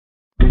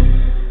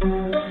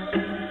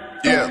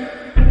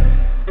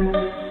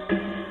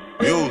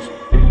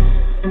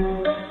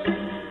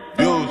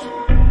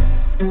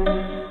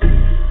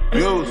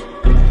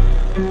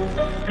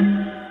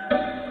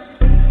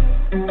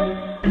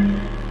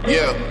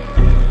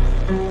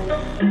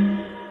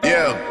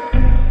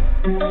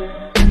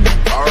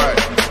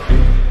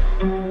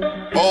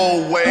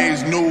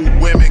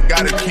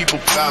gotta keep a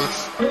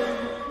balance.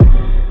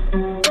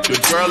 The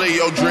girl of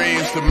your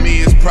dreams to me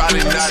is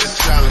probably not a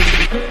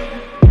challenge.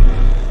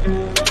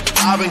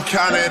 I've been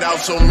counted out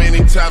so many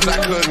times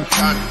I couldn't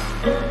count it.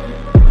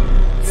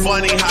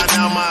 Funny how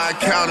now my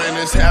accountant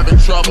is having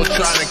trouble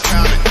trying to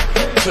count it.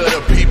 To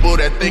the people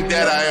that think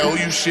that I owe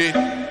you shit,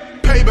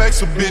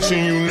 payback's a bitch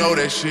and you know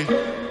that shit.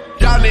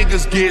 Y'all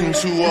niggas getting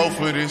too old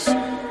for this.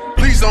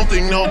 Please don't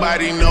think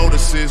nobody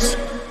notices.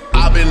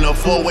 I've been up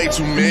for way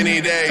too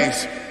many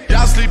days.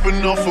 Y'all sleep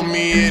enough for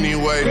me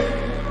anyway.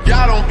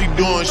 Y'all don't be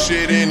doing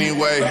shit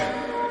anyway.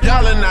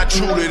 Y'all are not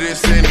true to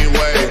this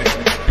anyway.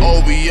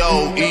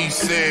 OVO,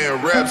 East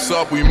End, reps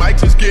up, we might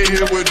just get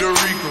hit with the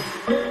RICO.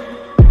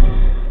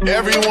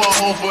 Everyone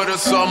home for the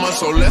summer,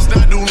 so let's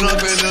not do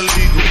nothing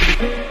illegal.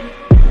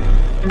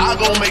 I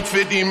gon' make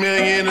 50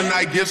 million and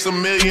I give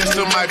some millions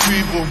to my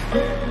people.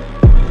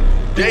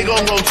 They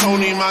gon' go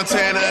Tony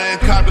Montana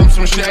and cop them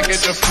some Shaq at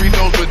the free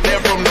throws, but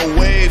they're from the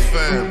wave,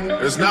 fam.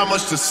 There's not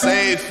much to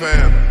say,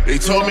 fam. They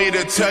told me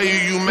to tell you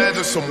you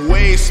measure some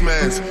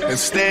wastemans and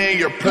stay in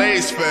your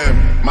place,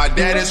 fam. My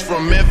dad is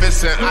from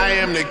Memphis and I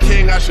am the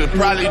king. I should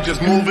probably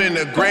just move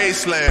into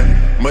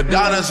Graceland.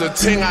 Madonna's a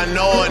ting I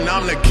know and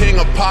I'm the king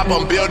of pop.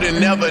 I'm building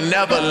Never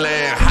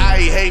Neverland. How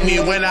he hate me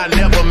when I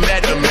never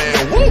met the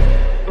man. Woo!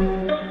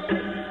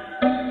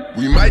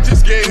 We might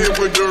just get hit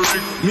with the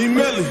RICO. Meek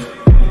Mill.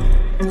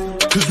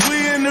 Cause we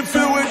in the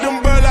field with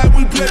them birds like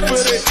we play for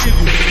the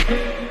Eagles.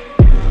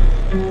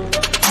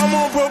 I'm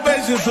on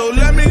probation, so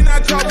let me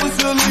not talk what's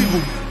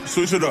illegal.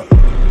 Switch it up.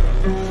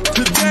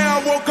 Today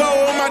I woke up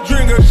with my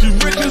drinker, she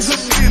rich as a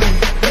beetle.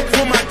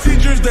 For my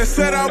teachers that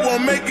said I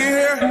won't make it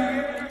here,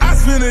 I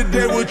spend a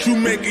day what you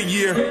make a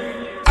year.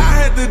 I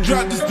had to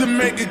drop this to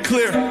make it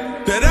clear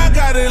that I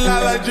got it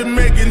lot like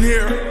Jamaican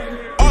here.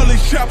 All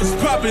these shoppers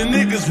popping,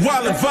 niggas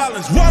wildin'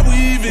 violence. Why we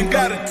even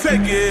gotta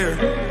take it here?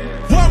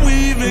 Why we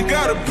even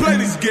gotta play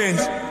these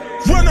games?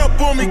 Run up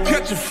on me,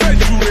 catch a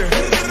face, you there.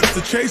 It's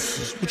the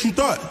chasers, what you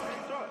thought?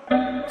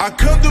 I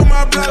come through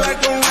my blood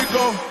like on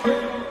RICO.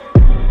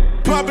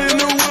 Poppin'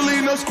 the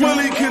willy, no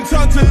squilly. Can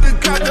talk to the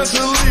cop, that's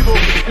illegal.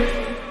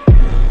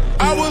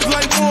 I was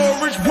like more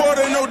rich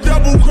porter, no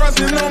double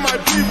crossing on my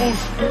peoples.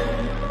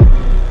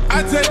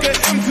 I take an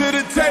M to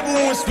the table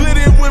and split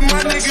it with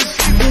my niggas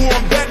equal.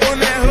 I'm back on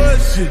that hood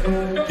shit.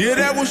 Yeah,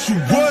 that what you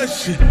was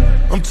shit.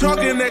 I'm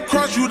talking that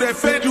cross you, that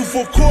fed you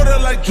for quarter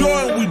like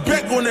Jordan. We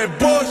back on that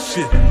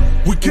bullshit.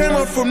 We came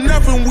up from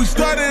nothing. We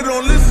started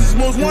on lists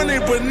most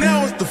wanted, but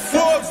now it's the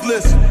Forbes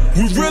list.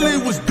 We really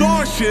was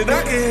doing shit.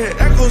 I can hear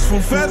echoes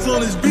from feds on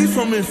this beat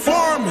from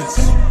informants.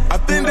 I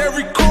think they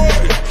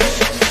recorded.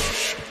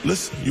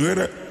 Listen, you hear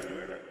that?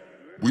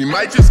 We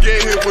might just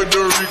get hit with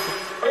the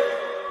RICO.